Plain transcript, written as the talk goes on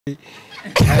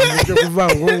byo kuvuga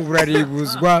ngo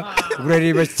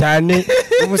uraribwa cyane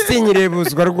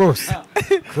ubusinyirebuzwa rwose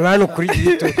hano kuri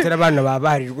gitotera abana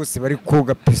babahari rwose bari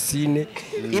koga piscine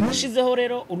ibushizeho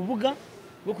rero urubuga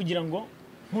rwo kugira ngo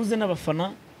mpuze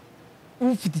n'abafana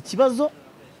ufite ikibazo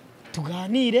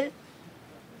tuganire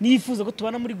nifuza ko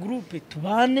tubana muri groupe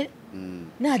tubane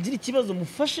nagira ikibazo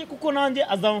mufashe kuko nanjye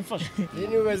azamfasha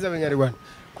niba baza abanyarwanda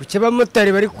kuki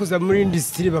abamotari bari kuza muri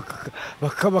industry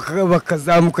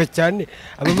bakazamuka cyane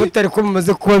abamotari ko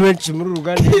bamaze kuba benshi muri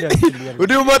uruganda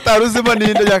uri umumotari uzima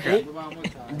ninde yaka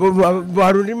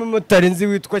hari umumotari nzi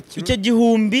witwa icyo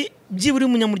gihumbi byiburi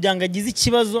umunyamuryango agize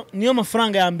ikibazo niyo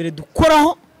mafaranga ya mbere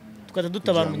dukoraho tukaza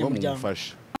dutabara umunyamuryango.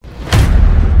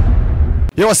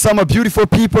 Yo some beautiful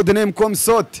people, the name comes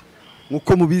out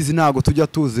nkuko mubizi ntago tujya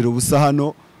tuzira ubusa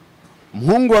hano.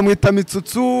 Umuhungu bamwita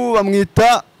MITSUTSU,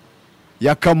 bamwita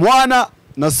YAKA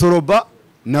na SOLOBA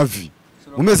na vi.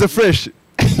 Umeze fresh.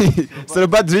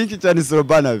 SOLOBA drink cyane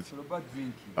SOLOBA na vi.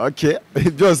 Okay,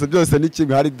 byose ni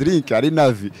kimwe, hari drink hari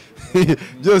na vi.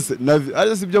 Byose na vi,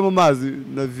 ari si byo mu mazi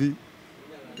na vi.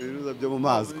 Biruza byo mu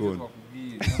mazi kono.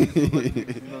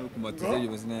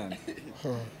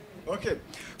 Okay.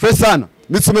 Fresh sana.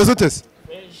 Mitsu umeze ute se?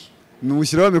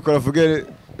 Numushyiraho mikoro avuge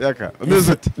yaka.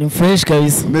 Umeze ute? Ni fresh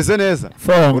kabisa. Umeze neza?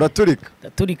 Uraturika?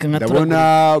 Ndaturika nka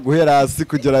ndabona guhera hasi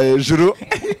kugera hejuru.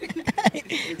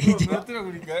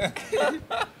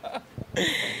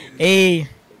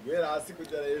 Guhera hasi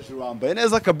kugera hejuru wambaye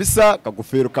neza kabisa,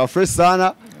 kagufero ka fresh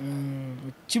sana.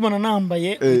 Kibona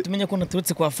nambaye utumenya ko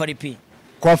naturutse kwa Faripi.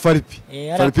 Kwa Faripi?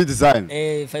 Faripi design.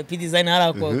 Faripi design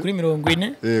hari kuri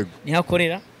 40 ni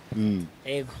hakorera.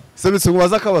 Yego. Se Mitsu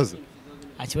ngubaza akabazo?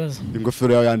 Akibazo.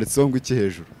 Ingofero yawe yanditseho ngo iki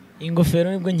hejuru?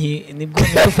 Ingofero nibwo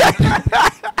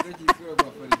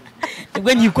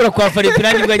nyikora kwa Faripi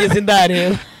nandi bwageze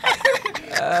ndareba.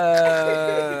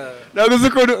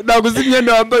 Naguze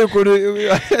imyenda wambaye ukuntu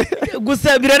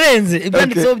gusa birarenze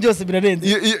ibyanditseho byose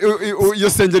birarenze. Iyo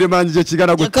sengeri manje igihe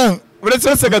kigana gute?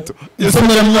 Uretse gato. Iyo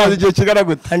sengeri manje igihe kigana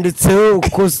gute? Handitseho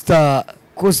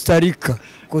Costa Rica.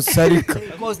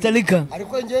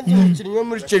 Ariko ngende umukinnyi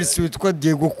muri Chelsea witwa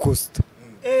Diego Costa.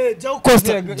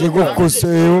 Diego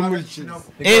Costa muri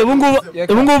Chelsea.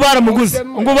 Ubungubu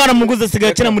baramuguze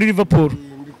asigaye akina muri Liverpool.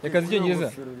 Yakazi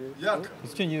Icyongereza.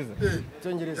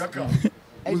 Icyongereza.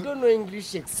 I don't know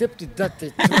English except that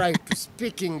I try to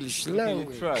speak English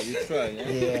language. You try.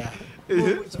 Yeah.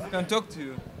 I can talk to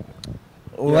you.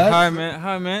 What? Hi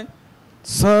man.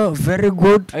 So very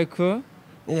good. Are you cool?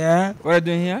 Yeah. What are you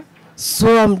doing here?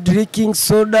 So I'm drinking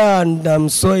soda and I'm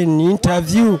so in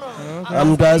interview.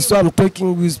 Okay. So I'm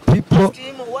talking with people.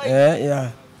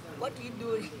 Yeah. What are you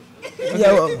doing?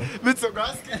 Yeah.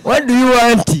 What do you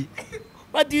want?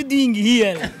 What are you doing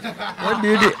here? What do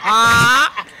you do?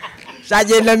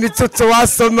 Shagenda MITSUTSU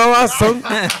wasoma.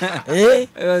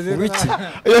 Wiki.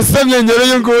 Yasomye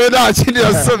nyere ngo nta kindi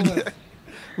yasomye.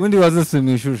 Undi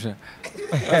wazasomye ishusha.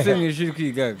 Asomye ishuri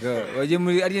kwigaga. Waje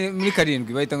muri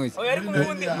karindwi bahita ngo iki?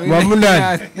 Wa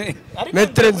munani.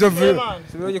 Metre nzovu.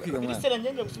 Sibaje kwiga mwana.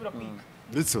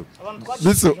 Mitsu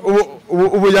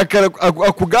ubu yakara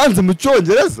akuganze mu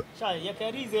Cyongereza?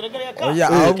 Oya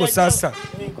ahubwo sasa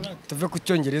tuve ku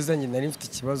Cyongereza nyine nari mfite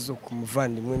ikibazo ku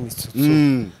muvandimwe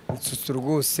MITSUTSU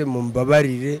rwose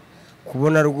mumbabarire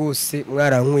kubona rwose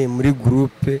mwarankuye muri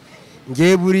groupe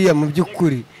ngiye buriya mu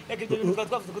by'ukuri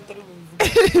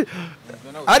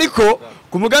ariko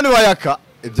ku mugani wa YAKA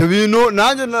ibyo bintu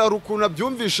nanjye na rukuna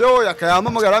byumvisheho YAKA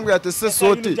yamamagara ambwe ate se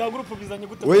soti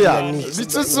oya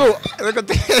MITSUTSU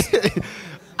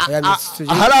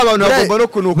hari abantu bagomba no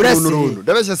kunuka urundo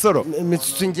ndabeshya soro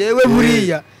MITSUTSU ngewe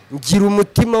buriya ngira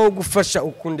umutima wo gufasha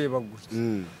ukundeba gutya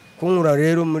kunkura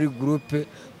rero muri groupe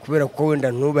kubera ko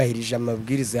wenda ntubahirije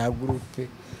amabwiriza ya groupe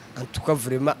antuka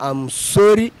vraiment am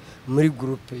sorry muri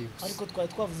groupe yose ariko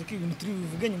twavuze ko ibintu turi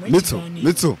bivuge nyuma y'ikigani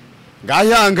Mitsu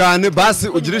ngahangane basi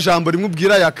ugira ijambo rimwe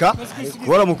ubwira YAKA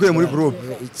kubora mukuye muri groupe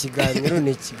ikiganiro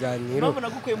ni ikiganiro nabona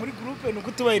gukuye muri groupe no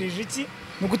kutubahirije iki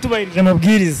no kutubahirije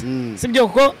amabwiriza sibyo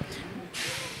ko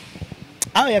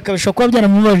YAKA bishobora kuba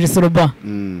byaramubabaje SOLOBA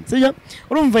sibyo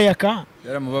urumva YAKA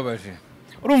yaramubabaje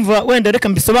urumva wenda reka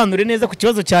mbisobanure neza ku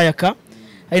kibazo cya YAKA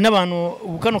hari n'abantu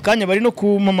ubukano kanya bari no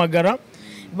kumamagara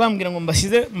bambwira ngo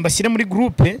mbashyire muri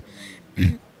groupe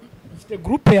mfite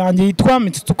groupe yanjye yitwa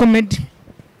MITSUTSU Comedy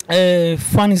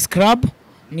Fun Club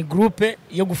ni groupe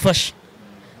yo gufasha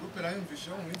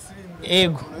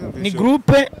ego ni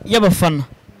groupe y'abafana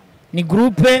ni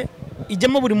groupe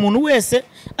ijyamo buri muntu wese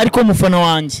ariko umufana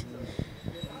wanjye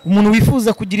umuntu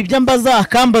wifuza kugira ibyo ambaza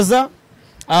akambaza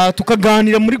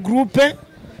tukaganira muri groupe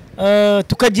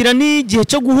tukagira n'igihe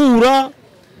cyo guhura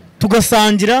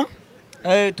tugasangira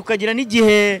tukagira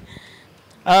n'igihe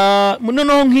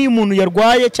noneho nk'iyo umuntu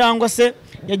yarwaye cyangwa se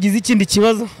yagize ikindi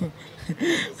kibazo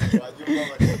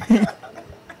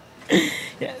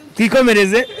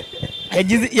twikomereze,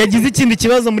 yagize ikindi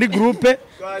kibazo muri groupe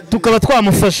tukaba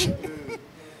twamufasha.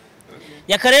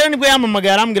 Yaka rero nibwo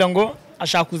yamamagaye arambwira ngo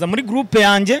ashaka kuza muri groupe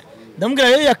yanjye, ndamubwira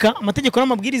rero Yaka amategeko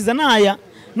n'amabwiriza naya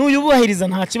n'uyubahiriza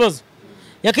nta kibazo.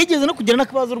 Yaka yigeze no kugira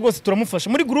n'akabazo rwose turamufasha.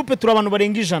 Muri groupe turi abantu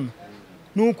barenga 100,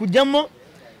 nukujyamo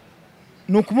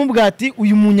nukumubwira ati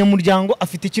uyu munyamuryango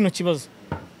afite kino kibazo,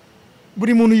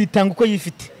 buri muntu yitanga uko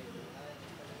yifite.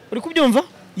 Uri kubyumva?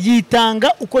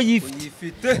 Yitanga uko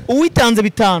yifite. Uwitanze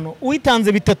 5,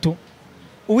 uwitanze 3,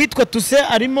 uwitwa Tuse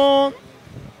arimo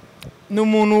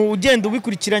n'umuntu ugenda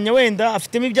ubikurikiranya wenda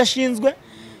afitemo ibyo ashinzwe,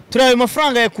 turayo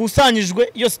mafaranga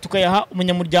yakusanyijwe yose tukayaha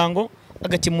umunyamuryango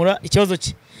agakemura ikibazo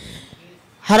cye.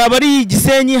 Hari abari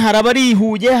Gisenyi, hari abari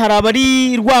Huye, hari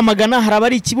abari Rwamagana, hari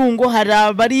abari Kibungo, hari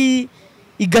abari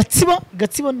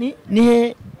Gatsibo ni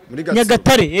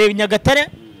Nyagatare, Nyagatare.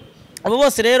 Abo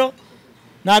bose rero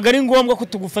ntago ari ngombwa ko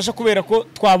tugufasha kubera ko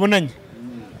twabonanye.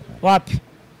 Wapi?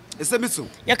 Ese Mitsu?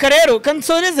 Yaka rero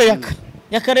kansoreze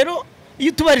Yaka rero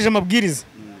iyo tubarije amabwiriza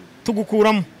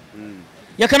tugukuramo.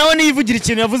 Yaka nawe niyivugira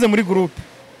ikintu yavuze muri groupe.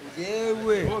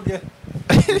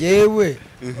 Yewe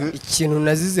ikintu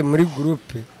nazize muri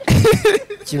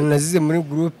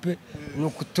groupe ni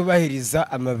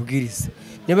ukutubahiriza amabwiriza.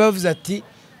 Niba bavuze ati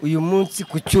uyu munsi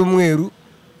ku cyumweru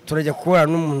turajya kubana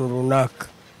n'umuntu runaka,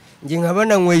 nge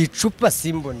nkabana nkweye icupa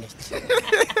simboneke.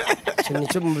 Ikintu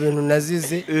cyo mu bintu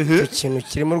nazize, icyo kintu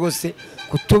kirimo rwose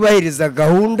kutubahiriza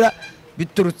gahunda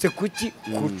biturutse kuki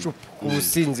ku cupa, ku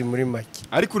businzi muri make.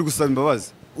 Ariko uri gusaba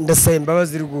imbabazi? Ndasaba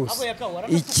imbabazi rwose.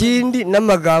 Ikindi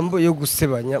n'amagambo yo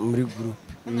gusebanya muri groupe.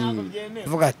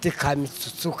 Vuga ati ka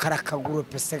MITSUTSU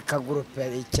karakagroupe se kagroupe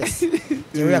ikese.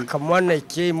 Yewe akamwana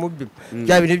ikeye mubi.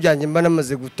 Bya bintu byanjye mba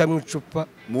namaze gutamwa icupa.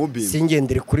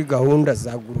 Singendere kuri gahunda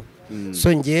za groupe.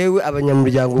 So ngewe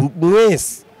abanyamuryango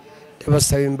mwese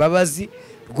ndabasaba imbabazi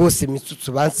rwose.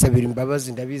 MITSUTSU bansabira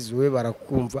imbabazi ndabizi we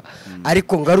barakumva,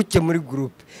 ariko ngaruke muri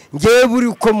groupe. Ngewe buri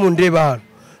uko mundeba hano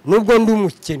nubwo ndi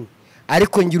umukene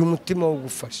ariko ngira umutima wo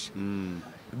gufasha.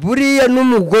 Buriya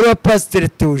n'umugore wa Pasteur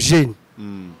Theogene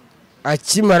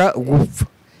akimara gupfa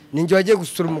ninjye wagiye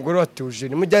gusura umugore wa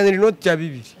Theogene mujyanira inoti ya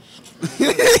 2.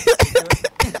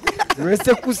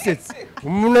 Wese kusetse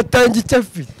umuntu atanga icyo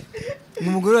afite.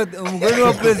 umugore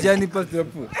wa president ni Pasteur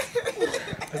Apu.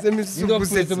 Ase MITSUTSU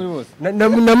kusetse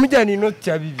namujyana inoti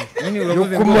ya 2 yo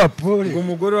kumapore.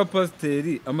 Umugore wa Pasteur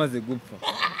amaze gupfa.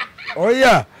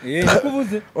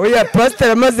 Oya Pastor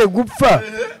amaze gupfa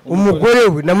umugore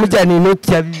we namujyana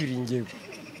inoti ya 2 ngewe.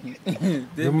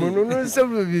 Umuntu nose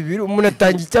 2 umuntu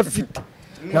atanga icyo afite,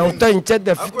 nawe utanga icyo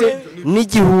adafite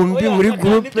n'igihumbi muri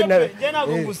groupe na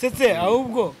ntabwo ngusetse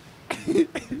ahubwo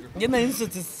nge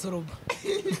nayinsetse SOLOBA.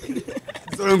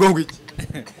 Ngo iki?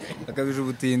 Akabije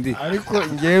ubutindi. Ariko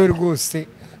ngewe rwose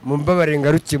mumbabare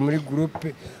ngarukiye muri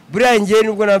groupe. Buriya ngewe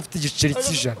nubwo nafite igiceri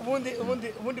cy'ijana.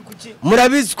 Ubundi kuki?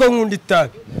 Murabizi ko nkunda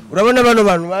itabi. Urabona bano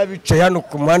bantu babicaye hano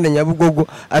ku muhanda Nyabugogo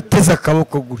ateze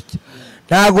akaboko gutya.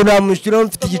 Ntago namushyiraho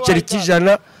mfite igiceri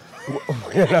cy'ijana.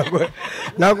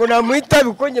 Ntago namuhita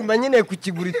biko nge mba nkeneye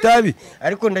kukigura itabi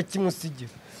ariko ndakimusigira.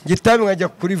 Nge itabi nkajya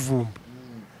kuri vumba.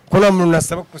 Ko nta muntu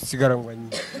nasaba kusigara ngo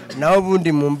anyine. Naho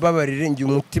ubundi mumbabarire nge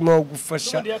umutima wo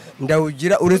gufasha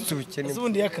ndawugira uretse ubukene.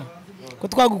 Ubundi Yaka ko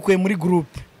twagukuye muri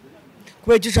groupe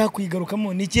kubera icyo ushaka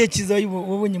kuyigarukamo ni ikihe cyiza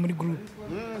wabonye muri groupe?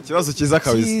 Ikibazo cyiza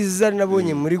kabisa. Cyiza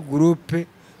nabonye muri groupe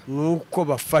nuko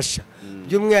bafasha.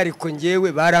 By'umwihariko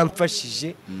ngewe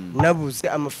baramfashije nabuze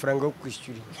amafaranga yo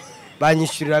kwishyura.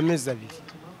 Banyishyurira amezi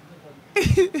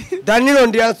 2. Danilo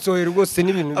ndi yatsoye rwose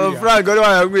n'ibintu biri. Amafaranga wari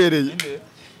wayagwereye.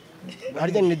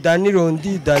 Harya ni Danilo.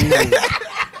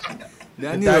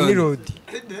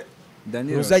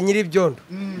 Uzanyira ibyondo.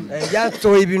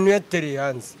 Yatsoye ibintu yatereye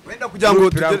hanze. Wenda kugira ngo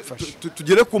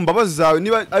tugere ku mbabazi zawe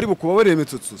niba ari bukubabarire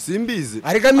MITSUTSU simbizi.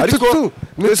 Ariko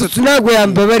MITSUTSU ntabwo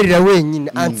yambabarira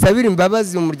wenyine, ansabira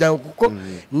imbabazi mu muryango kuko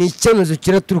ni icyemezo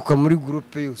kiraturuka muri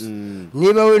groupe yose.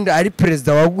 Niba wenda ari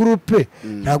president wa groupe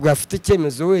ntabwo yafite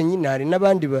icyemezo wenyine, hari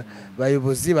n'abandi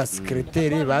bayobozi ba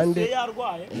secrétaire bande.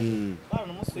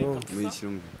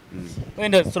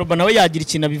 Wenda SOLOBA nawe yagira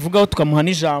ikintu abivugaho tukamuha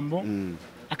n'ijambo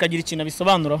akagira ikintu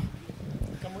abisobanuraho.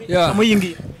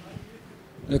 Kamuyingi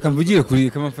reka mvugire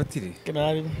kuri kamamfatire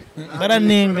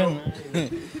baranenga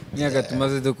nyaga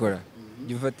tumaze dukora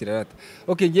gifatira rata.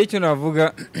 Okay, ngiye cyo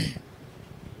navuga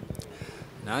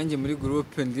nanjye muri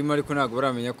groupe ndimo ariko ntago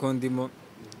baramenya ko ndimo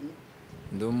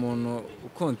ndi umuntu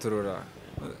ukontorora.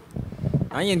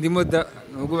 Nanjye ndimo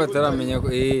nubwo bataramenya ko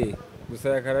gusa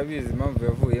yakarabizi impamvu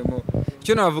yavuyemo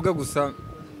icyo navuga gusa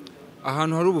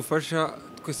ahantu hari ubufasha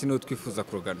twese niho twifuza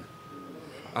kurugana,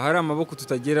 ahari amaboko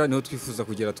tutagera niho twifuza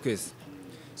kugera twese.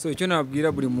 So icyo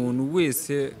nabwira buri muntu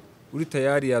wese uri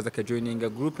tayari yaza akajoininga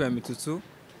group ya MITSUTSU,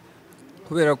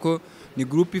 kubera ko ni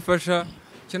group ifasha.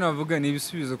 Icyo navuga ni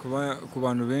ibisubizo ku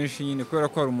bantu benshi nyine, kubera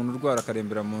ko hari umuntu urwara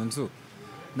akarembera mu nzu,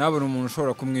 nabona umuntu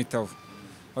ushobora kumwitaho,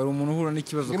 hari umuntu uhura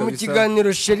n'ikibazo kabisa. Mu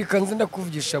kiganiro Sheri kanze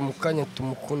ndakuvugisha mu kanya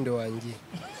tumukunde wanjye.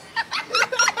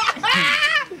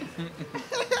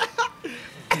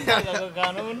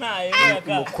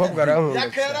 Umukobwa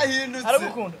arankunda.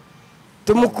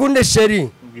 Tumukunde Sheri.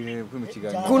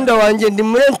 Kunda wanjye ndi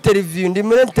muri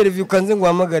interview kanze ngo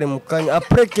uhamagare mu kanya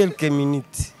après quelques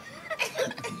minutes.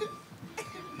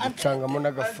 Ncangamo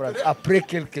n'agafaranga après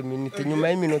quelques minutes, nyuma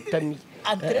y'iminota mike.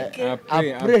 Après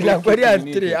ntabwo ari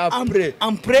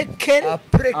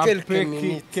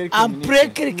après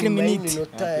quelques minutes.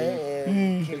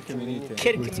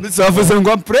 Bizavuze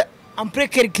ngo après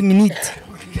quelques minutes.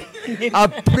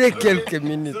 Après quelques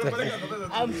minutes.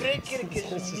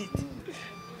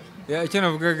 Icyo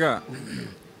navugaga,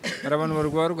 hari abantu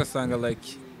barwara ugasanga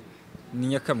like ni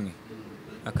nyakamwe,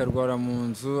 akarwara mu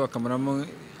nzu akamaramo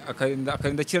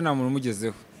akarinda kira nta muntu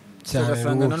umugezeho,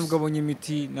 ugasanga nta nubwo abonye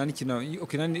imiti, nta n'ikintu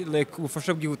like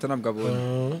ubufasha bwihuta ntabwo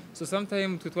abonye. So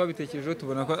sometimes twe twabitekerejeho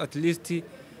tubona ko at least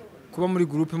kuba muri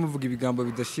groupe muvuga ibigambo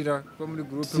bidashira, kuba muri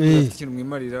groupe mufite ikintu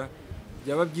mwimarira,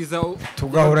 byaba byiza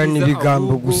tugahura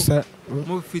n'ibigambo gusa,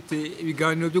 mufite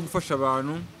ibiganiro byo gufasha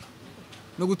abantu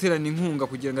no guterana inkunga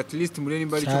kugira ngo at least murene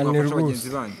imbari cyo mwafasha bagenzi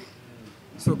banyu.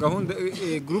 So gahunda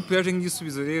groupe yaje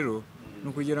nk'igisubizo rero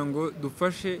no kugira ngo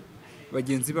dufashe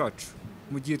bagenzi bacu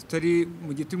mu gihe turi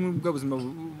mu bwabuzima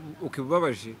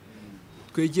bubabaje,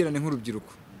 twegerane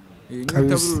nk'urubyiruko.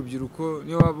 Nitabura urubyiruko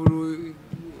niyo waba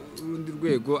urundi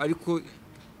rwego, ariko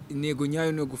intego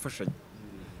nyayo no gufashanya.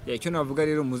 Icyo navuga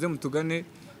rero, muze mutugane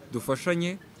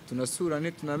dufashanye,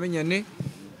 tunasurane, tunamenyane,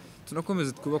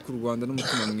 tunakomeze twubaka u Rwanda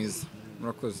n'umutima mwiza.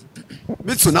 Murakoze.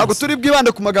 Mitsu, ntabwo turi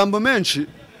bwibande ku magambo menshi.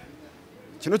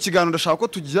 Kino kiganiro ndashaka ko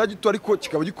tugira gito ariko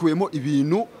kikaba gikuyemo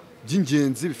ibintu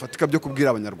by'ingenzi bifatika byo kubwira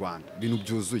abanyarwanda, ibintu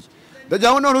byuzuye.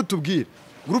 Ndagira ngo none tubwire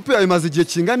groupe yawe imaze igihe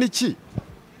kingana iki?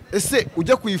 Ese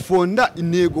ujya kuyifonda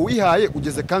intego wihaye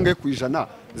ugeze kangahe ku ijana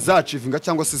zacivinga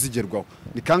cyangwa se zigerwaho?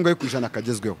 Ni kangahe ku ijana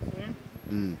kagezweho?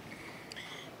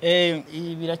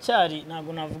 Biracyari,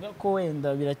 ntabwo navuga ko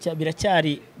wenda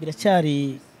biracyari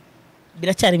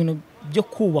ibintu byo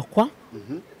kubakwa.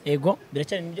 Ego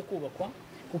biracyari ibintu byo kubakwa,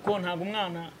 kuko ntabwo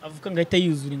umwana avuga ngo ahita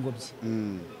yuzura ingobyi.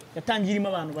 Yatangiye irimo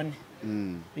abantu 4,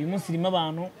 uyu munsi irimo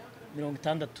abantu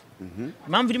 60.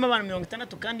 Impamvu irimo abantu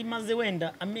 60 kandi maze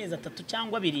wenda amezi 3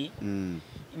 cyangwa 2,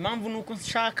 impamvu nuko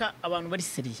nshaka abantu bari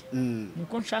seriye,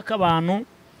 nuko nshaka abantu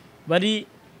bari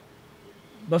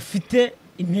bafite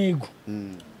intego,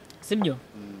 sibyo?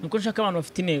 Nuko nshaka abantu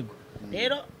bafite intego.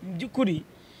 Rero mu by'ukuri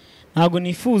ntabwo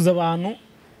nifuza abantu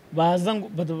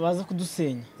baza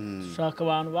kudusenya. Dushaka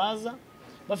abantu baza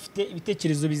bafite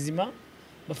ibitekerezo bizima,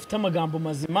 bafite amagambo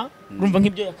mazima. Urumva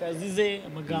nk'ibyo yakazize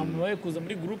amagambo baye kuza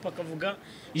muri groupe akavuga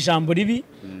ijambo ribi,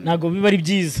 ntabwo biba ari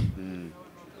byiza.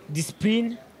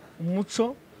 Discipline,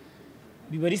 umuco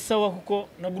biba ari sawa, kuko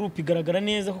na groupe igaragara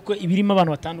neza kuko ibirimo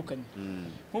abantu batandukanye.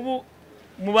 Nk'ubu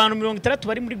mu bantu 60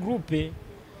 bari muri groupe,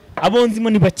 abonzimo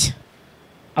ni bake,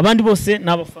 abandi bose ni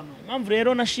abafana. Impamvu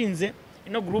rero nashinze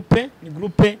ino groupe ni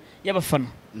groupe y'abafana.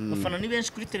 Abafana ni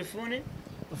benshi kuri telefone,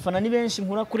 abafana ni benshi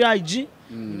nkura kuri IG,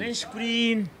 ni benshi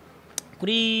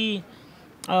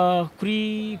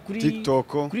kuri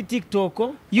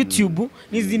TikTok, YouTube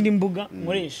n'izindi mbuga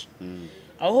nkoresha.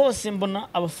 Aho hose mbona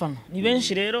abafana ni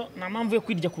benshi. Rero nta mpamvu yo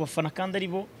kwirya ku bafana, kandi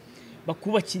aribo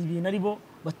bakubakira ibintu, aribo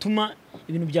batuma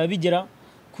ibintu byawe bigera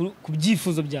ku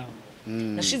byifuzo byawe.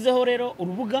 Nashizeho rero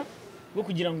urubuga rwo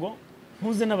kugira ngo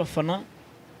mpuze n'abafana,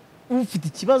 ufite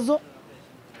ikibazo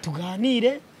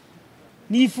tuganire,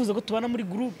 nifuza ko tubana muri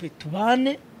groupe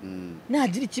tubane,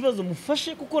 nagira ikibazo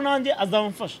mufashe kuko nanjye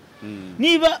azamfasha.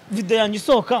 Niba video yanjye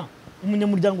isohoka,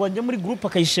 umunyamuryango wanjye muri groupe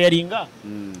akayisharinga,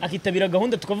 akitabira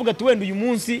gahunda, tukavuga tuwenda uyu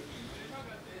munsi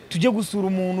tujye gusura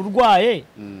umuntu urwaye,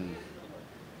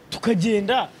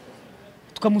 tukagenda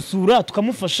tukamusura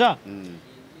tukamufasha,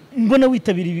 mbona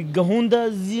witabira gahunda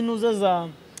zinuza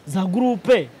za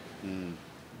groupe,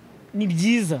 ni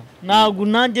byiza. Ntabwo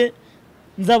nanjye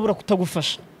nzabura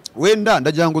kutagufasha. Wenda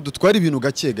ndagira ngo dutware ibintu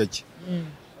gake gake.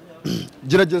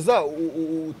 Gerageza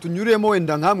tunyuremo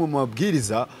wenda nkamwe mu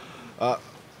mabwiriza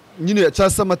nyine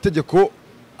cyasa amategeko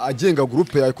agenga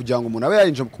groupe yawe kugira ngo umuntu abe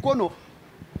yayinjira, kuko no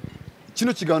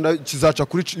kino kiganda kizaca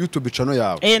kuri YouTube channel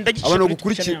yawe.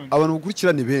 Abantu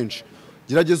gukurikira ni benshi.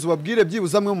 Gerageza ubabwire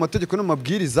byibuza amwe mu mategeko no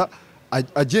mabwiriza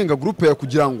agenga groupe ya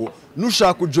kugira ngo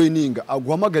nushaka kujoininga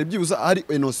aguhamagara ibyibuza hari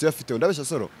enosiyo afite ndabesha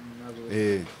soro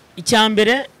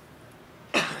icyambere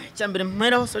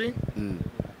mperaho sorry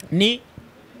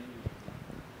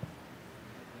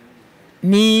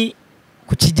ni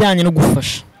ku kijyanye no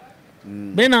gufasha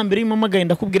mbere na mbere impamagaye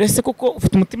ndakubwira ese koko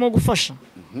ufite umutima wo gufasha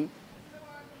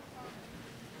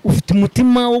ufite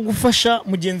umutima wo gufasha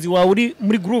mugenzi wawe uri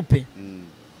muri groupe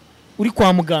uri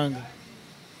kwa muganga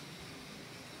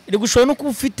iri gushobora no kuba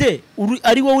ufite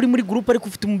ari wowe uri muri groupe ariko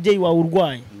ufite umubyeyi wawe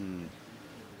urwaye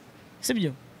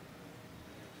sibyo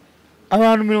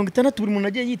abantu 60 buri muntu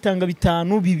agiye yitanga 5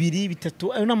 2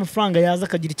 3 ayo n'amafaranga yaza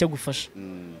akagira icyo agufasha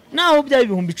naho bya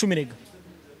 10,000 rega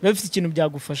biba bifite ikintu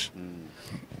byagufasha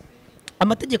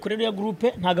amategeko rero ya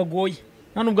groupe ntago agoye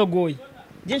nta nubwo agoye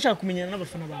ngiye nshaka kumenyana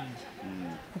n'abafana banjye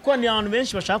kuko ni abantu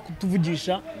benshi bashaka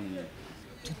kutuvugisha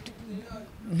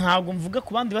ntago mvuga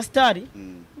ku bandi ba star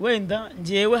wenda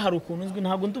ngiyewe hari ukuntu uzwi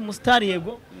ntago ndi umustar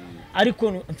yego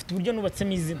ariko mfite uburyo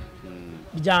nubatsemo izina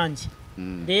ryanjye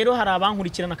rero hari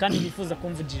abankurikirana kandi bifuza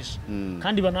kumvugisha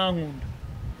kandi banankunda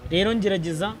rero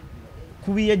ngerageza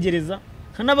kubiyegereza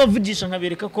nkanabavugisha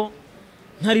nkabereka ko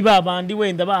ntari babandi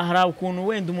wenda bahara ukuntu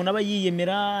wenda umuntu aba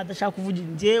yiyemera adashaka kuvugira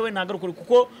ngewe nagarukore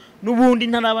kuko nubundi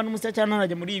ntaraba n'umusya cyane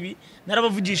ntarajya muri ibi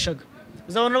narabavugishaga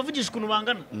uzabona bavugisha ukuntu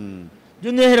bangana byo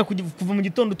nehera kuva mu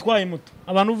gitondo twaye moto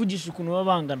abantu uvugisha ukuntu baba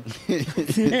bangana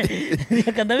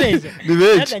yakandabeshya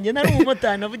yakanje nari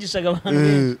umumotari navugishaga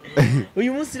abantu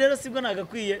uyu munsi rero sibwo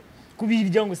nagakwiye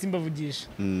kubirya ngo simbavugisha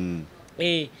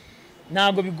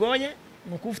ntago bigoye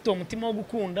nuko ufite umutima wo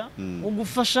gukunda wo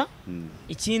gufasha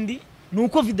ikindi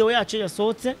nuko video yacu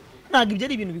yasohotse ntago ibyo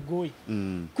ari ibintu bigoye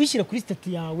kwishyira kuri state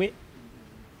yawe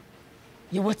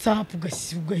ya WhatsApp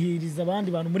ugahiriza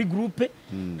abandi bantu muri groupe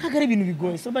ntago ari ibintu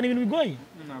bigoye soba ni ibintu bigoye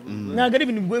ntago ari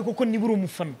ibintu bigoye kuko niba uri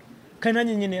umufana kandi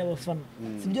nanjye nyene y'abafana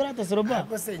sibyo rata SOLOBA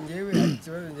ko se ngewe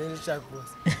ikibazo ngewe nshaka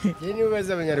kubaza ngewe niba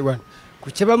baza abanyarwanda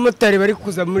kuki abamotari bari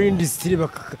kuza muri industry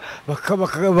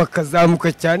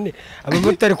bakazamuka cyane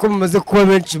abamotari ko bamaze kuba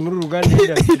benshi muri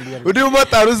uruganda undi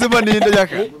mumotari uzima ninde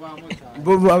yaka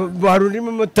hari undi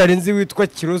mumotari nzi witwa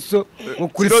Kiroso nko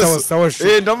kuri sawa sho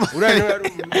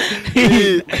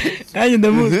kandi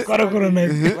ndamuzi twarakorana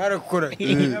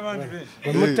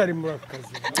abamotari muri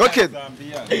akazi okay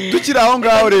tukiri aho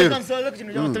ngaho rero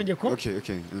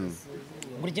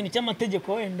buri kintu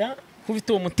cy'amategeko wenda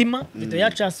ufite uwo mutima video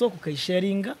yacu yasohoka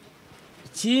ukayisharinga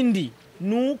ikindi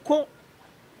nuko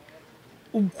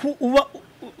uba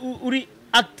uri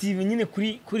active nyine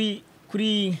kuri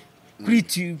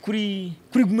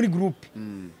muri groupe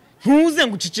ntuze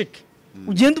ngo uceceke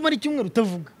ugenda umara icyumweru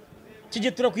utavuga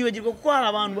kije turakwibagirwa kuko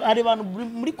hari abantu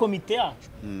muri komite yacu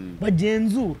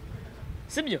bagenzura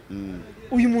sibyo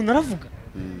uyu muntu aravuga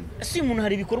ese uyu muntu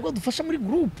hari ibikorwa dufasha muri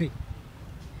groupe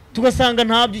tugasanga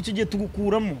ntabyo icyo gihe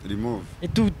tugukuramo remove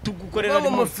tugukorera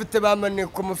remove mufite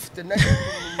bamaneko mufite na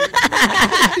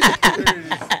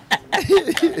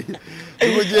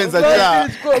umugenza cya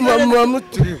mama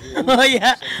muturi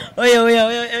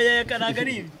oya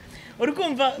kanagari uri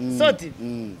kumva soti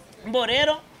mbo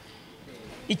rero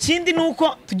ikindi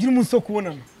nuko tugira umunsi wo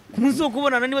kubonana ku munsi wo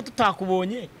kubonana niba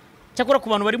tutakubonye cyakora ku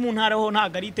bantu bari mu ntara ho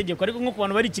ntago ari itegeko ariko nko ku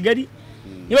bantu bari i Kigali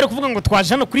niba bari kuvuga ngo twaje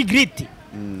hano kuri Grit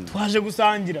twaje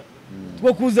gusangira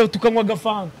two kuza tukanywa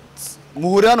gafanga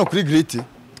muhure hano kuri Grit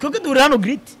twebwe duhure hano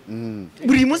Grit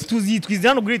buri munsi tuzitwiza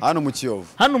hano Grit hano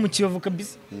mu Kiyovu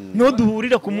kabisa no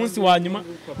duhurira ku munsi wa nyuma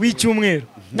w'icyumweru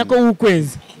nako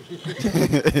w'ukwezi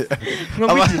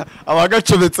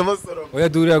abagacobetse amasoro oya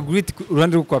duhurira Grit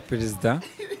urande rwo kwa president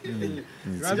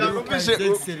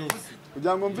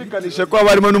kugira ngo mvikanishe ko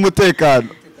abarimo n'umutekano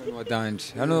wadanje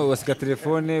hano wasiga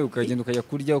telefone ukagenda ukajya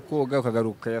kurya ukoga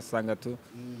ukagaruka yasanga tu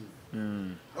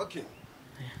okay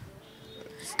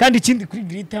kandi ikindi kuri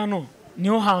Grit hano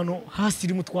niho hantu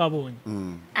hasirimu twabonye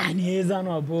ni heza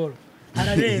hano aboro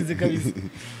hararenze kabisa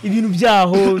ibintu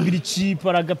byaho biri cheap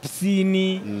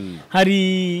aragapisini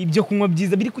hari ibyo kunywa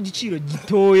byiza biri ku giciro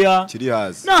gitoya kiri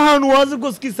hasi na hantu waze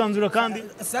rwose kisanzura kandi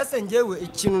sasa ngewe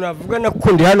ikintu navuga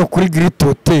nakundi hano kuri Grit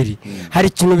Hotel hari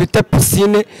ikintu bita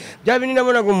piscine bya bini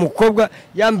nabonaga umukobwa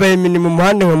yambaye mini mu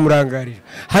muhanda wa murangarira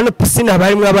hano piscine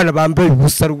habarimo abana bambaye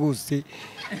ubusa rwose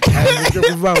cyo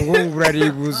kuvuga ngo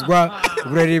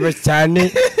urareba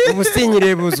cyane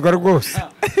ubusinyirebuzwa rwose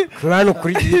hano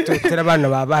kuri Grit Hotel abana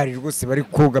babahari rwose bari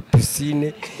koga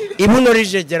piscine ibuno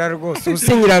rijegera rwose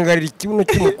ubusinyirangarira ikibuno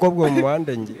cy'umukobwa mu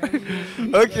muhanda nge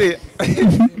okay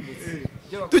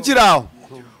tukiraho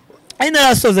ari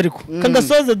narasoza ariko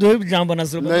kangasoza duhe ijambo na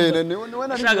SOLOBA niwe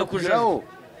nashaka kujiraho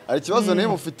ari kibazo nayo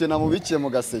mufite namubikiye mu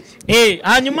gaseke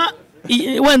hanyuma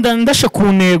wenda ndashe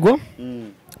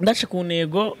ku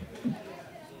ntego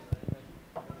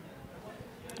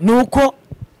nuko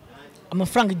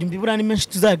amafaranga 1000 buriya ni menshi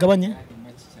tuzayagabanye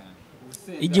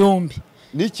 1000.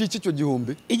 Niki cyo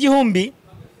gihumbi? 1000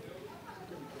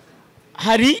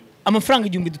 hari amafaranga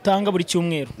 1000 dutanga buri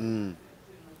cyumweru.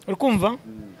 Uri kumva?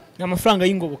 Ni amafaranga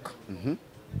y'ingoboka.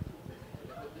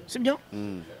 Sibyo?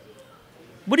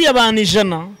 Buri abantu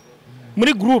 100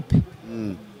 muri groupe.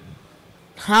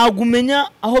 Ntago umenya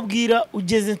aho bwira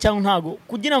ugeze cyangwa ntago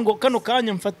kugira ngo kano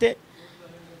kanya mfate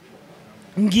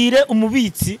ngire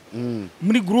umubitsi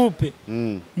muri groupe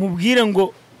mubwire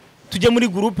ngo tujye muri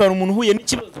groupe hari umuntu huye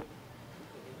n'ikibazo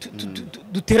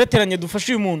duterateranye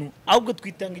dufashe uyu muntu ahubwo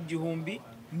twitanga 1000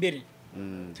 mbere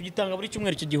tugitanga buri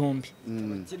cyumweru cyo 1000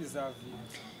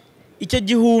 icyo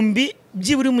 1000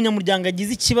 byiburi umunyamuryango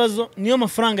agize ikibazo niyo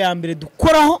mafaranga ya mbere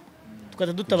dukoraho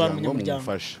tukata dutabara umunyamuryango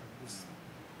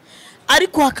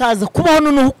ariko hakaza kubaho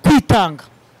noneho kwitanga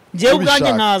ngiye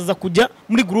ubwanjye nkaza kujya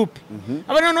muri groupe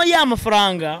aba noneho ya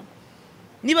mafaranga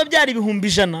niba byari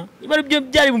 100 niba ari byo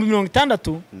byari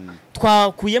 60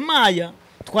 twakuye maya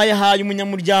twayahaye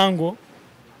umunyamuryango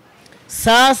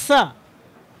sasa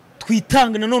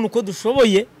twitanga nanone uko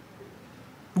dushoboye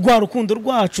rwa rukundo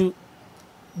rwacu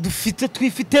dufite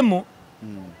twifitemo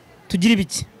tugira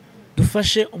ibiki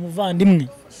dufashe umuvandimwe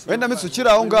wenda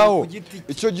mitsukira aho ngaho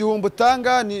icyo gihumbi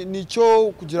utanga ni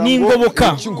cyo kugira ngo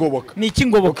ni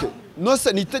ikingoboka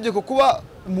nose ni itegeko kuba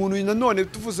umuntu nanone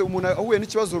tuvuze umuntu ahuye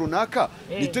n'ikibazo runaka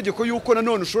ni itegeko yuko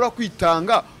nanone ushobora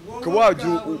kwitanga ukaba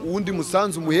wagira uwundi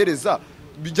musanzu umuhereza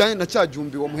bijyanye na cya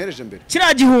gihumbi wamuhereje mbere.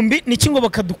 Kiriya gihumbi ni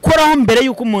ikingoboka dukoraho mbere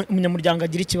yuko umunyamuryango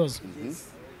agira ikibazo.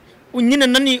 Nyine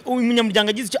nani umunyamuryango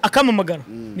agize icyo akamamagara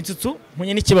Mitsutsu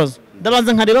mpunye n'ikibazo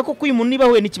ndabanza nkareba ko uyu muntu niba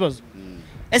ahuye n'ikibazo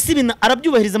ese ibintu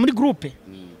arabyubahiriza muri groupe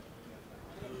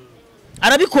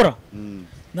arabikora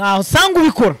naho sanga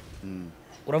ubikora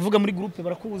uravuga muri groupe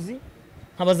barakuzi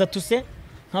nkabaza Tuse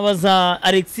nkabaza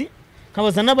Alex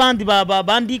nkabaza n'abandi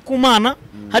bandi kumana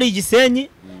hari igisenyi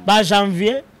ba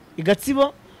Janvier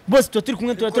Igatsibo bose turi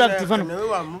kumwe turi active hano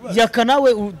YAKA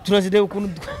nawe turazideba ukuntu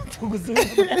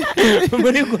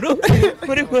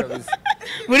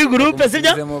muri groupe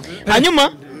sibyo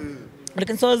hanyuma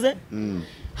reka nsoze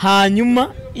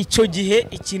hanyuma icyo gihe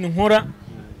ikintu nkora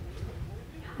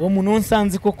uwo muntu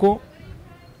nsanze koko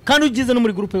kandi ugize no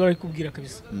muri groupe barikubwira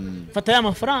kabisa fata ya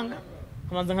mafaranga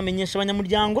kamanza nkamenyesha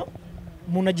abanyamuryango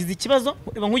umuntu agize ikibazo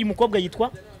reba nk'uyu mukobwa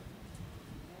yitwa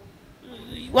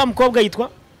wa mukobwa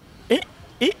yitwa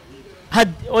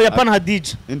oya pana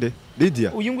Hadija inde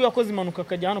Lydia uyu nguyu yakoze impanuka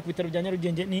akajya hano ku bitaro bya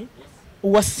Nyarugenge ni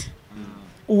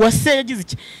uwase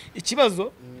yagize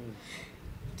ikibazo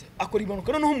akora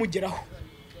impanuka noneho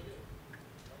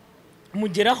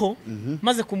mugeraho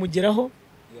maze kumugeraho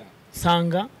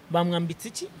sanga bamwambitse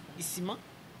iki isima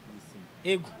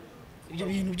ego ibyo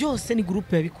bintu byose ni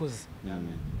groupe yabikoze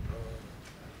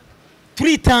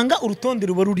turitanga urutonde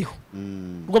ruba ruriho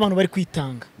rw'abantu bari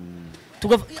kwitanga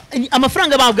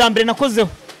amafaranga bwa mbere nakozeho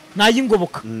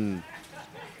nayingoboka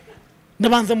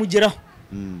ndabanza mugeraho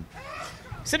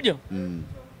sibyo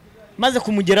maze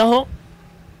kumugeraho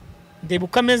ndeba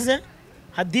uko ameze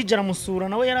Hadija aramusura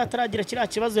nawe yari ataragira kiriya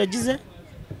kibazo yagize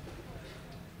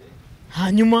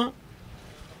hanyuma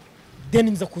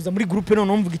nza kuza muri groupe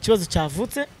none mvuga ikibazo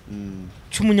cyavutse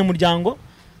cy'umunyamuryango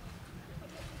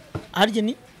arye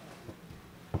ni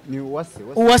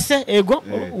uwase ego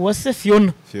uwase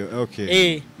Fiona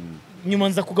okay nyuma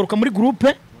nza kugaruka muri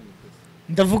groupe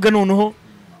ndavuga noneho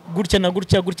gutya na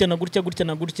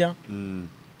gutya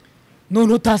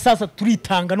noneho tasasa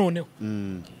turitanga noneho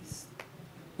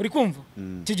uri kumva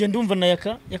kije ndumva na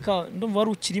YAKA ndumva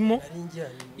wari ukirimo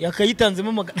YAKA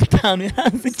yitanzemo 500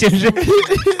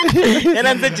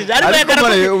 yaranzekeje ariko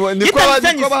YAKA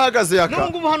niko bahagaze YAKA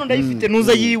nungu hano ndayifite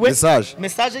nuza yiwe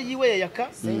message yiwe ya YAKA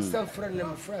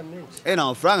na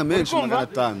amafaranga menshi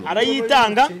 500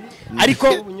 arayitanga ariko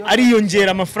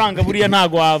ariyongera amafaranga buriya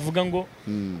ntago wavuga ngo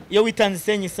iyo witanze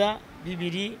senyisa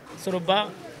 2 SOLOBA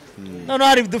none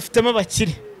hari dufitemo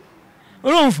abakire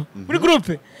urumva muri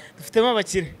groupe dufitemo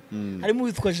abakire harimo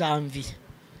witwa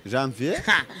Janvier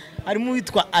harimo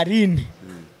witwa Aline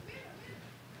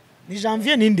ni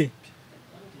Janvier ninde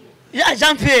ya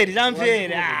Jean Pierre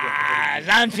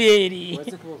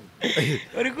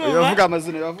uri kumva yavuga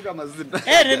amazina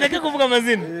ndeke kuvuga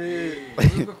amazina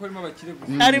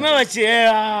harimo abakire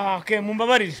okay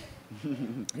mumbabarire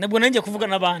nabwo nanjye kuvuga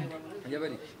nabandi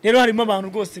rero harimo abantu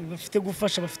rwose bafite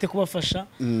gufasha bafite kubafasha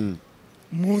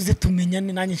muze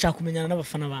tumenyane nanjye nshaka kumenyana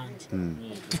n'abafana banjye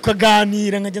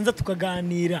tukaganira nkagenza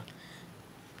tukaganira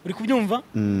uri kubyumva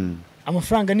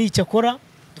amafaranga ni icyo akora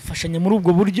dufashanya muri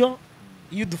ubwo buryo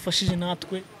iyo dufashije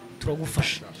natwe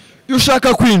turagufasha iyo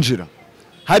ushaka kwinjira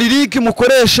hari link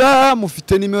mukoresha,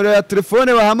 mufite nimero ya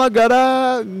telefone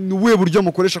bahamagara, ni ubuhe buryo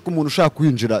mukoresha ko umuntu ushaka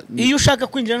kwinjira? Iyo ushaka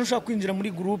kwinjira n'ushaka kwinjira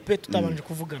muri groupe tutabanje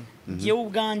kuvugana, ngiye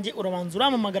ubwanjye urabanza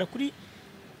uramamagara kuri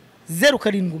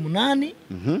 078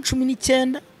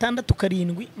 19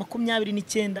 67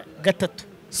 29 3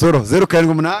 Soro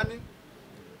 078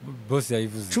 Boss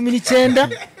yayivuze 19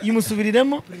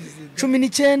 yimusubiriremo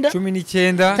 19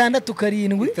 19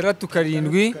 67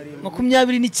 37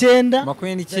 29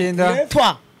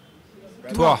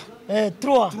 29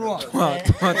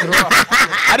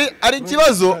 ari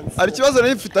ikibazo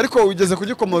nari mfite ariko ugeze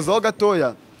kugikomozaho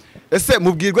gatoya. Ese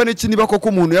mubwirwa n'iki niba koko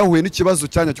umuntu yahuye n'ikibazo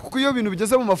cyanya kuko iyo bintu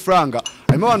bigeze mu mafaranga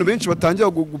harimo abantu benshi batangira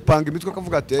gupanga imitwe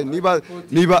akavuga ati niba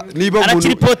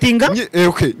umuntu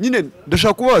okay nyine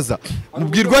ndashaka kubaza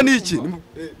mubwirwa n'iki?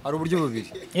 Hari uburyo bubiri,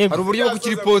 hari uburyo bwo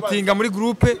kukiripotinga muri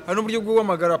groupe, hari n'uburyo bwo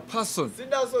guhamagara person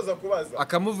sindasoza kubaza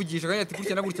akamuvugisha kandi ati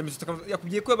gutya nagutya MITSUTSU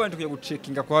yakubwiye ko yabanje kujya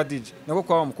gucekinga kwa DJ nako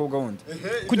kwa mukobwa wundi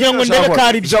kugira ngo ndebe ko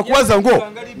ari byo kubaza ngo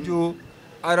ibyo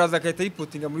araza akahita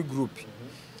yipotinga muri groupe.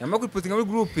 Nyuma kwipotinga muri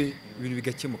groupe ibintu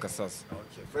bigakemuka sasa.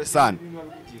 Fesana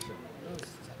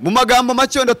mu magambo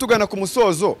make wenda tugana ku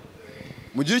musozo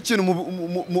mugira ikintu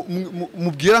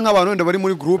mubwira nk'abantu wenda bari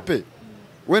muri groupe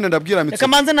wenda ndabwira Reka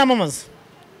manze namamaza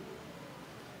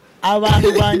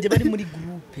abantu banje bari muri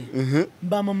groupe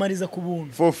mbamamariza ku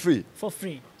buntu for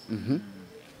free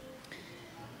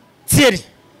Thierry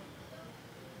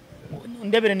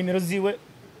ndebere nimero ziwe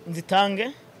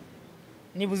nzitange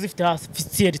niba uzifite hasi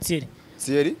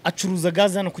Thierry acuruza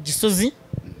gaze hano ku Gisozi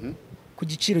ku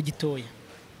giciro gitoya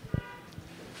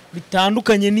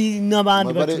bitandukanye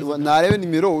n'abandi bacuruza. Narebe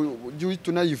nimero ujye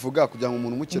unayivuga kugira ngo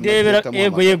umuntu umukene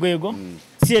yego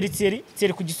Thierry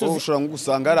ku Gisozi ushobora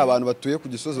gusanga hari abantu batuye ku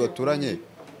Gisozi baturanye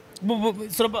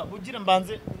SOLOBA bugira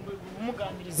mbanze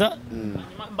umuganiriza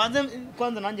mbanze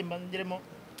kwanza nanjye mbangeremo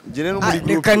gire no muri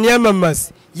groupe. Reka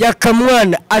niyamamaze YAKA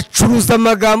mwana acuruza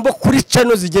amagambo kuri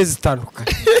channel zigiye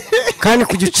zitandukanye kandi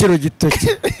ku giciro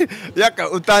gitoke.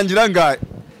 YAKA utangira ngaye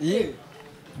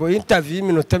bo interview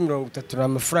y'iminota 30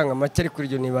 n'amafaranga make ariko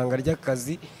iryo nibanga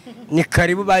ry'akazi. Ni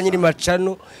karibu ba nyiri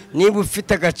macano, niba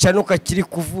ufite agacano kakiri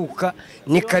kuvuka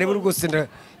ni karibu rwose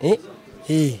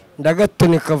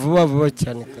ndagatoneka vuba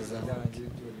cyane kazana.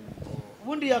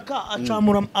 Ubundi YAKA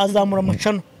azamura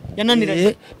amacano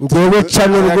yananiranye ngewe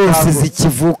cano rwose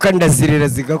zikivuka ndazirera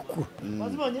zigakura.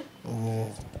 Wazibonye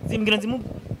zimbwira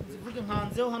zivuge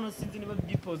nkanzeho hano sinzi niba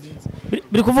bipozinze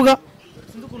biri kuvuga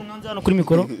sinzi ukuntu nkanze hano kuri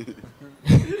mikoro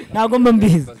ntago mba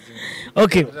mbizi.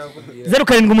 Okay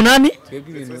 078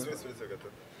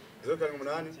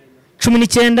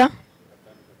 19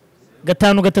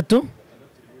 53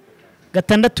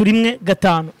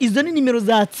 615 izo ni nimero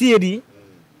za Thierry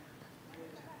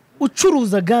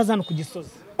ucuruza gaze hano ku Gisozi.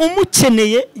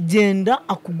 Umukeneye genda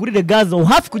akugurire gaze aho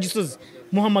hafi ku Gisozi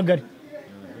muhamagare.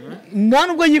 Nta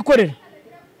nubwo yikorera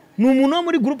ni umuntu wo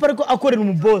muri groupe ariko akorera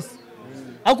umu boss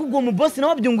akubwo umu boss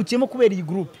nawe abyungukiyemo kubera iyi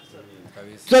groupe.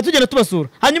 Tugenda tubasura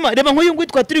hanyuma reba nk'uyu nguyu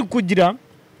turi kugira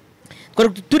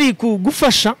turi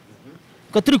kugufasha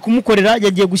turi kumukorera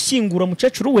yagiye gushyingura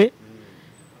umukecuru we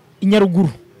inyaruguru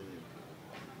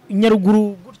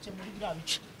gutya muri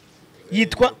birabice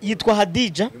yitwa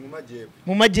Hadija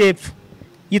mu majyepfo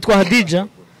yitwa Hadija.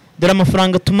 Dore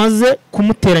amafaranga tumaze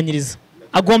kumuteranyiriza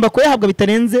agomba kuyahabwa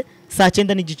bitarenze saa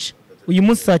 9:30 uyu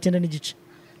munsi saa 9:30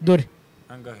 dore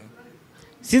angahe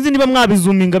sinzi niba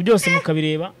mwabizuminga byose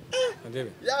mukabireba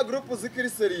ya groupe zikiri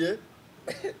serie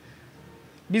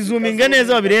bizuminga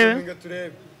neza babirebe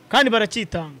kandi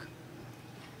baracyitanga.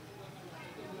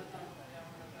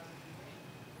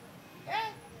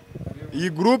 iyi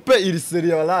groupe iri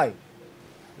serie wallahi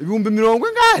 100,000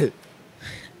 ngahe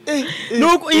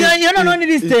nuko iyo none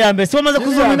liste ya mbere so maze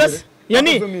kuzuminga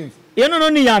iyo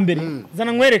none ya mbere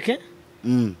zana nkwereke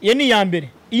iyo ni ya mbere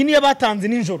iyi ni yabatanze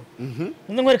ninjoro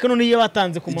nze nkwereke none iyo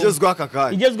batanze ku muntu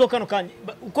igezweho kano kanya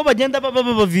uko bagenda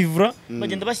bavivura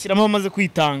bagenda bashyiramo bamaze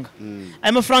kwitanga.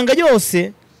 Aya mafaranga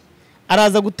yose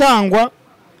araza gutangwa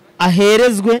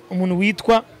aherezwe umuntu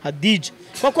witwa Hadija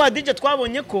kuko Hadija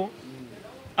twabonye ko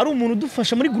ari umuntu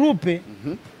udufasha muri groupe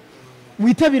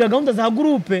witabira gahunda za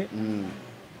groupe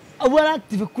abo ari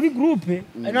active kuri groupe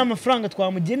ari n'amafaranga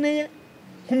twamugeneye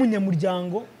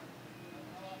nk'umunyamuryango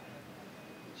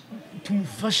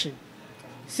tumufashe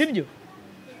sibyo.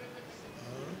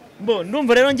 Bo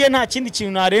ndumva rero ngiye nta kindi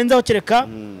kintu narenzaho kereka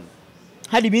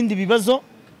hari ibindi bibazo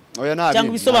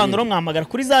cyangwa ibisobanuro mwamagara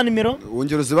kuri za nimero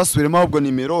wongero zibasubiremo ahubwo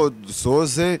nimero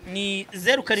dusoze ni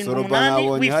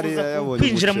 078 wifuza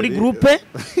kwinjira muri groupe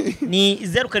ni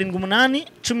 078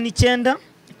 19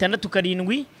 67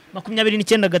 29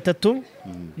 3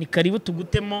 ni karibu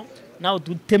tugutemo nawe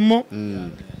dutemo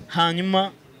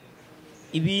hanyuma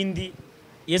ibindi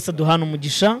Yesu aduhana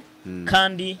umugisha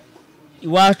kandi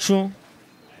iwacu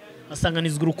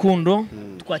asanganizwa urukundo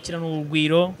twakirana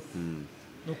urugwiro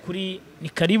nukuri ni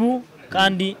karibu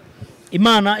kandi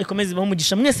Imana ikomeze ibaho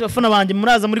umugisha mwese bafana banje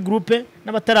muraza muri groupe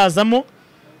n'abatarazamo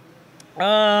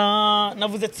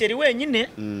navuze tseri wenyine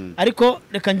ariko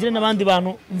reka ngire nabandi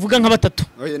bantu mvuga nka batatu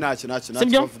oye ntacyo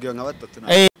bavuga nka batatu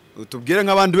utubwire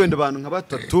nk'abandi wenda bantu nka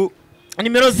batatu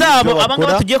nimero zabo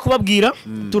abangaba tugiye kubabwira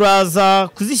turaza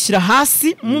kuzishyira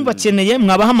hasi mubakeneye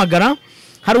mwabahamagara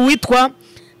hari uwitwa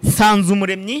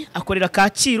Sanzumuremyi akorera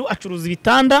Kacyiru acuruza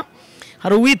ibitanda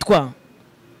hari uwitwa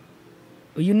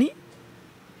uyu ni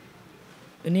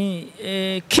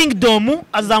Kingdom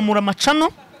azamura amacano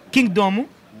Kingdom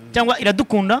cyangwa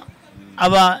iradukunda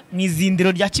aba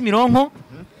mwizindiro rya Kimironko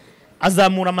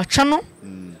azamura amacano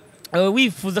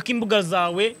wifuza ko imbuga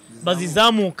zawe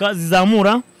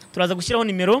zizamura turaza gushyiraho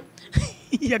nimero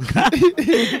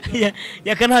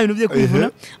yaka nta bintu byo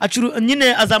kwivuna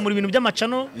nyine azamura ibintu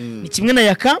by'amacano ni kimwe na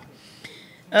yaka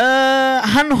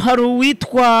hano hari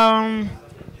uwitwa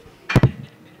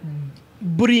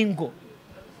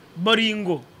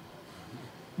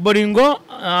Boringo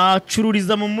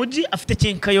acururiza mu mujyi afite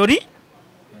kenkayori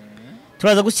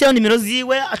turaza gushyiraho nimero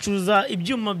ziwe acuruza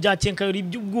ibyuma bya kenkayori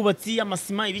by'ubwubatsi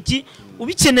amasima ibiki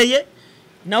ubikeneye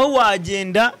nawe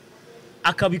wagenda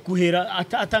akabikuhera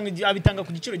abitanga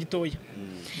ku giciro gitoya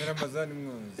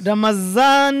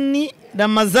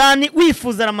Ramazani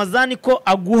wifuza Ramazani ko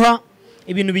aguha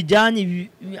ibintu bijyanye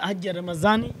hagira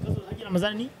Ramazani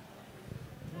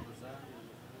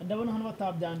ndabona hano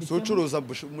batabyanditse ucuruza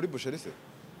muri busheri se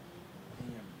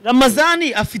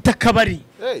Ramazani afite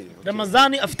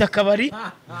akabari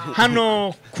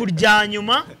hano kurya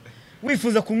nyuma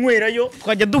wifuza kunywerayo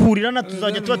twajya duhurira na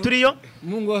tuzajya tuba turiyo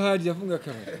mungo haje afunga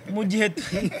akabari mu gihe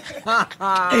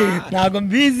ntago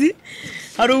mbizi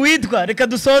hari uwitwa reka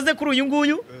dusoze kuri uyu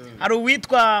nguyu hari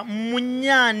uwitwa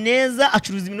Munyaneza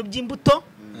acuruza ibintu by'imbuto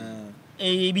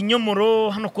ibinyomoro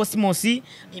hano Cosmos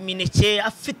imineke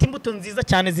afite imbuto nziza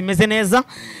cyane zimeze neza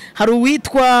hari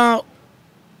uwitwa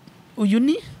uyu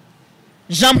ni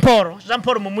Jean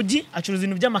Paul mu mujyi acuruza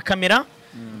ibintu by'amakamera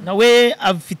nawe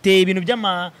afite ibintu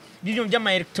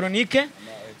by'ama electronique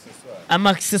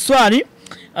ama-accessoires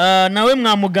nawe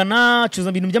mwamugana acuruza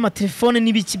ibintu by'amatelefone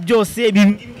n'ibiki byose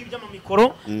ibintu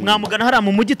by'amamikoro mwamugana hari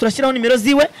mu mujyi turashyiraho nimero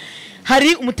ziwe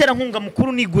hari umuterankunga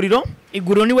mukuru n'iguriro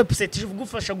ni website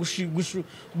igufasha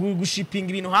gushipinga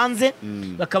ibintu hanze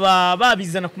bakaba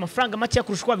babizana ku mafaranga make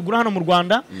kurusha uko babigura hano mu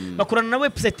Rwanda bakorana na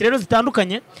website rero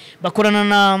zitandukanye bakorana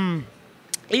na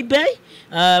eBay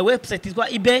website izwa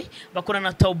eBay bakorana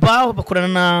na Taobao bakorana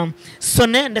na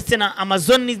Sone ndetse na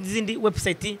Amazon n'izindi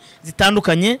website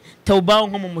zitandukanye Taobao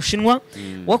nko mu Mushinwa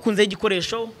wakunze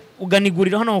igikoresho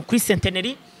uganigurira hano kuri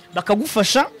Centenary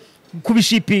bakagufasha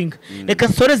kubishipinga reka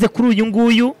nsoreze kuri uyu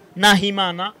nguyu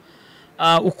Nahimana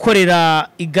ukorera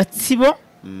Igatsibo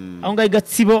aho ngaho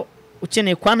Igatsibo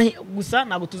ukeneye gusa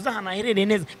ntabwo tuzahana herereye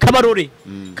neza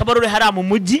Kabarore hari mu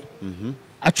mujyi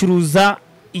acuruza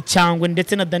icyangwe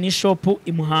ndetse na Dani Shop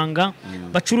imuhanga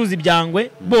bacuruza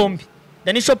ibyangwe bombi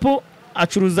Dani Shop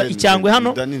acuruza icyangwe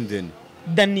hano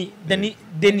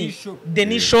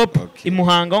Dani Shop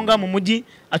imuhanga aho ngaho mu mujyi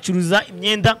acuruza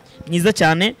imyenda myiza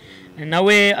cyane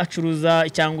nawe acuruza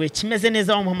icyangwe kimeze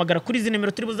neza bamuhamagara kuri izi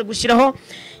nimero turi buze gushyiraho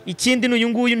ikindi n'uyu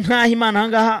nguyu Ntahimana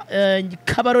ahangaha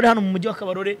Kabarore hano mu mujyi wa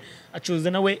Kabarore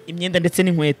acuruza nawe imyenda ndetse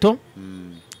n'inkweto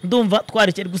ndumva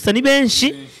twarekera gusa ni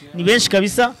benshi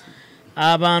kabisa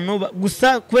abantu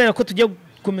gusa kubera ko tujya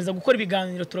gukomeza gukora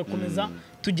ibiganiro turakomeza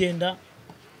tugenda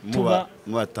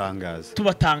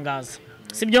tubatangaza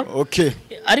sibyo okay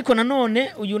ariko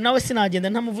nanone uyu nawe sinagenda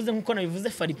ntamuvuze nkuko nabivuze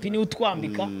Faripini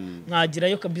utwambika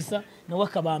mwagirayo kabisa nawe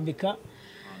akabambika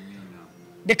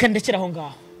reka ndekera aho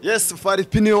ngaho yes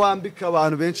Faripini wambika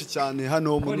abantu benshi cyane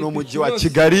hano mu mujyi wa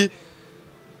Kigali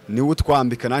ni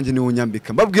utwambika nanjye ni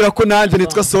unyambika mbabwira ko nanjye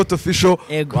nitwa Sot Official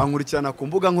wankurikirana ku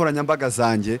mbuga nkoranyambaga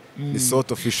zanjye ni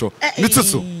Sot Official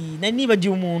MITSUTSU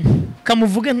nibagiye umuntu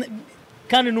kamuvuge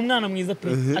kandi n'umwana mwiza pe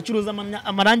acuruza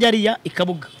amarangi ariya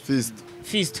ikabuga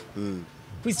Fisto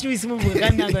kwisi wisimuvuga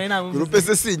kandi ntabwo nabo groupe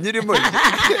se si nyirimo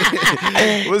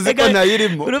uzi ko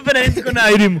nayirimo groupe nari ko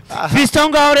nayirimo Fisto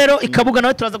ngaho rero ikabuga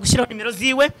nawe turaza gushyiraho nimero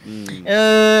ziwe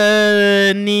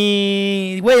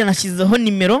ni we yanashyizeho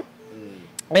nimero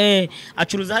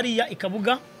acuruza hariya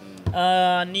ikabuga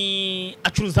ni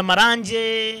acuruza amarangi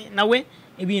nawe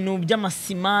ibintu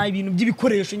by'amasima ibintu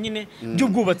by'ibikoresho nyine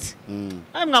by'ubwubatsi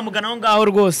mwamugana aho ngaho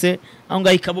rwose aho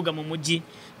ngaho ikabuga mu mujyi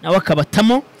nawe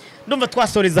akabatamo ndumva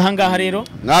twasoreza aha ngaha rero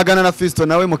mwagana na Fisto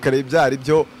nawe mukareba ibyari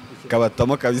byo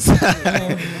ikabatamo kabisa.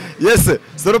 Yes,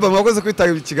 Soloba mwakoze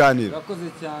kwitanga ikiganiro. Urakoze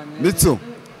cyane. Mitsu.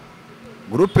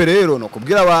 Groupe rero no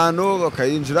kubwira abantu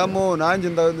bakayinjiramo nanjye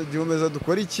ndagihomeza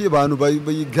dukora iki abantu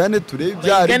bayigane turebe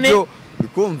byari byo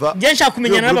bikumva. Nje nshaka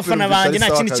kumenyana n'abafana banjye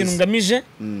nta kindi kintu ngamije.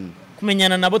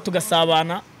 Kumenyana nabo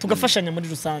tugasabana tugafashanya muri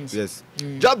rusange. Yes.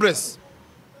 Jabress.